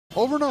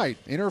Overnight,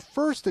 in her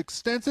first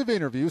extensive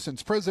interview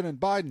since President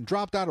Biden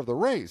dropped out of the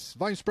race,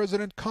 Vice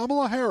President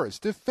Kamala Harris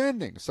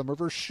defending some of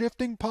her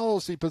shifting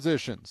policy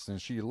positions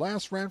since she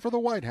last ran for the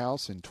White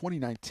House in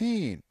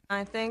 2019.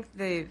 I think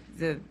the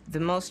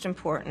most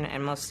important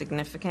and most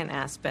significant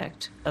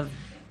aspect of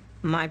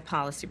my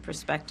policy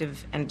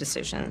perspective and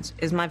decisions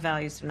is my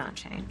values have not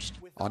changed.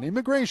 On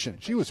immigration,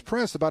 she was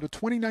pressed about a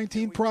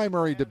 2019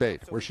 primary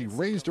debate where she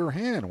raised her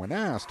hand when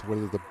asked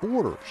whether the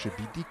border should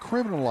be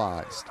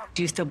decriminalized.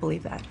 Do you still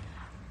believe that?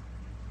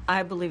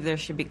 I believe there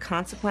should be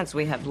consequence.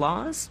 We have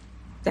laws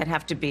that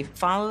have to be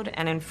followed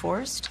and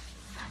enforced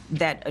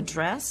that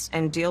address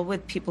and deal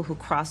with people who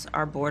cross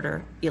our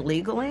border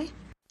illegally.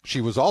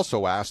 She was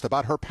also asked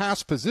about her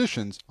past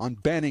positions on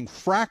banning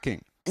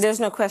fracking. There's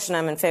no question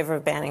I'm in favor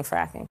of banning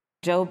fracking.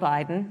 Joe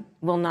Biden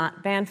will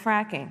not ban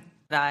fracking.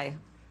 I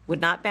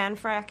would not ban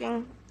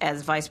fracking.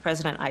 As vice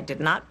president, I did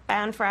not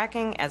ban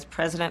fracking. As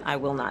president, I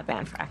will not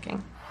ban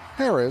fracking.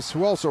 Harris,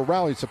 who also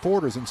rallied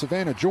supporters in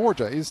Savannah,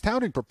 Georgia, is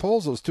touting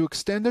proposals to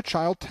extend the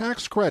child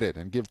tax credit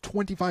and give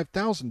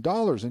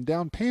 $25,000 in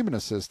down payment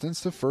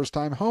assistance to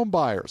first-time home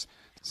buyers.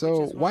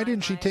 So why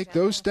didn't she take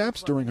those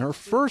steps during her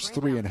first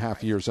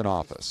 3.5 years in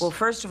office? Well,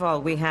 first of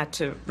all, we had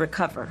to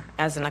recover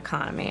as an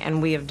economy,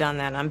 and we have done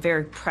that. I'm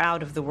very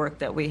proud of the work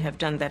that we have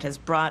done that has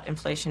brought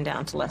inflation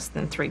down to less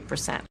than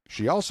 3%.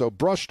 She also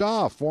brushed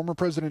off former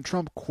President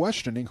Trump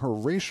questioning her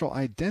racial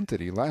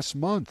identity last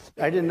month.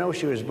 I didn't know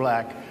she was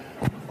black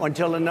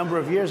until a number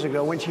of years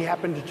ago when she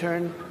happened to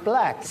turn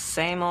black.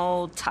 Same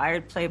old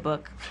tired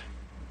playbook.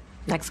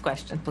 Next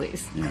question,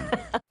 please.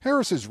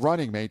 Harris's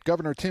running mate,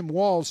 Governor Tim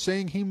Walz,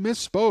 saying he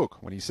misspoke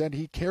when he said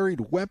he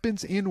carried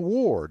weapons in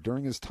war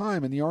during his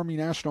time in the Army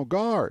National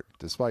Guard,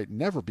 despite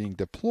never being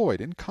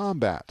deployed in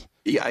combat.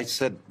 Yeah, I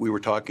said we were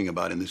talking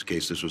about, in this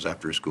case, this was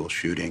after a school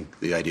shooting,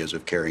 the ideas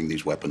of carrying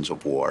these weapons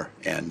of war.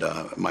 And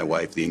my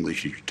wife, the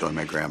English teacher, told me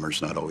my grammar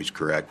is not always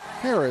correct.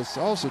 Harris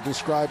also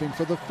describing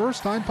for the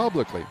first time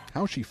publicly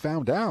how she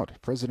found out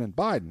President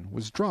Biden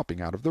was dropping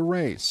out of the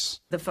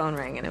race. The phone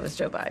rang and it was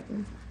Joe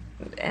Biden.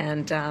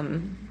 And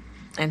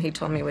he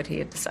told me what he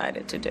had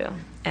decided to do.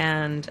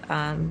 And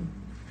I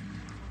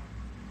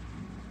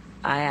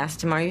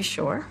asked him, "Are you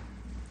sure?"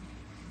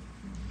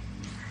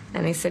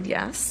 And he said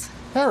yes.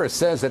 Harris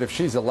says that if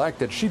she's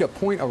elected, she'd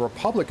appoint a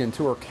Republican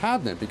to her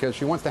cabinet because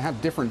she wants to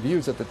have different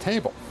views at the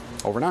table.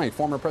 Overnight,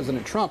 former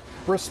President Trump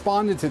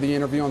responded to the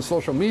interview on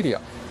social media,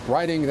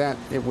 writing that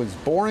it was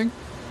boring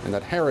and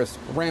that Harris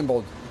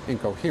rambled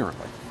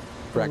incoherently.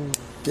 Greg.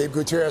 Gabe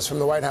Gutierrez from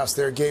the White House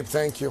there. Gabe,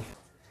 thank you.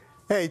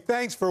 Hey,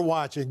 thanks for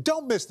watching.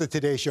 Don't miss the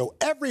Today Show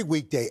every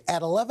weekday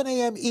at 11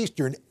 a.m.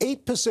 Eastern,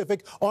 8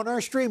 Pacific on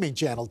our streaming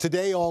channel,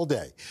 Today All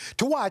Day.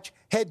 To watch,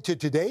 head to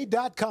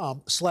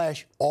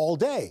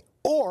today.com/allday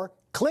or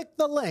click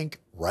the link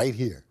right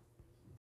here.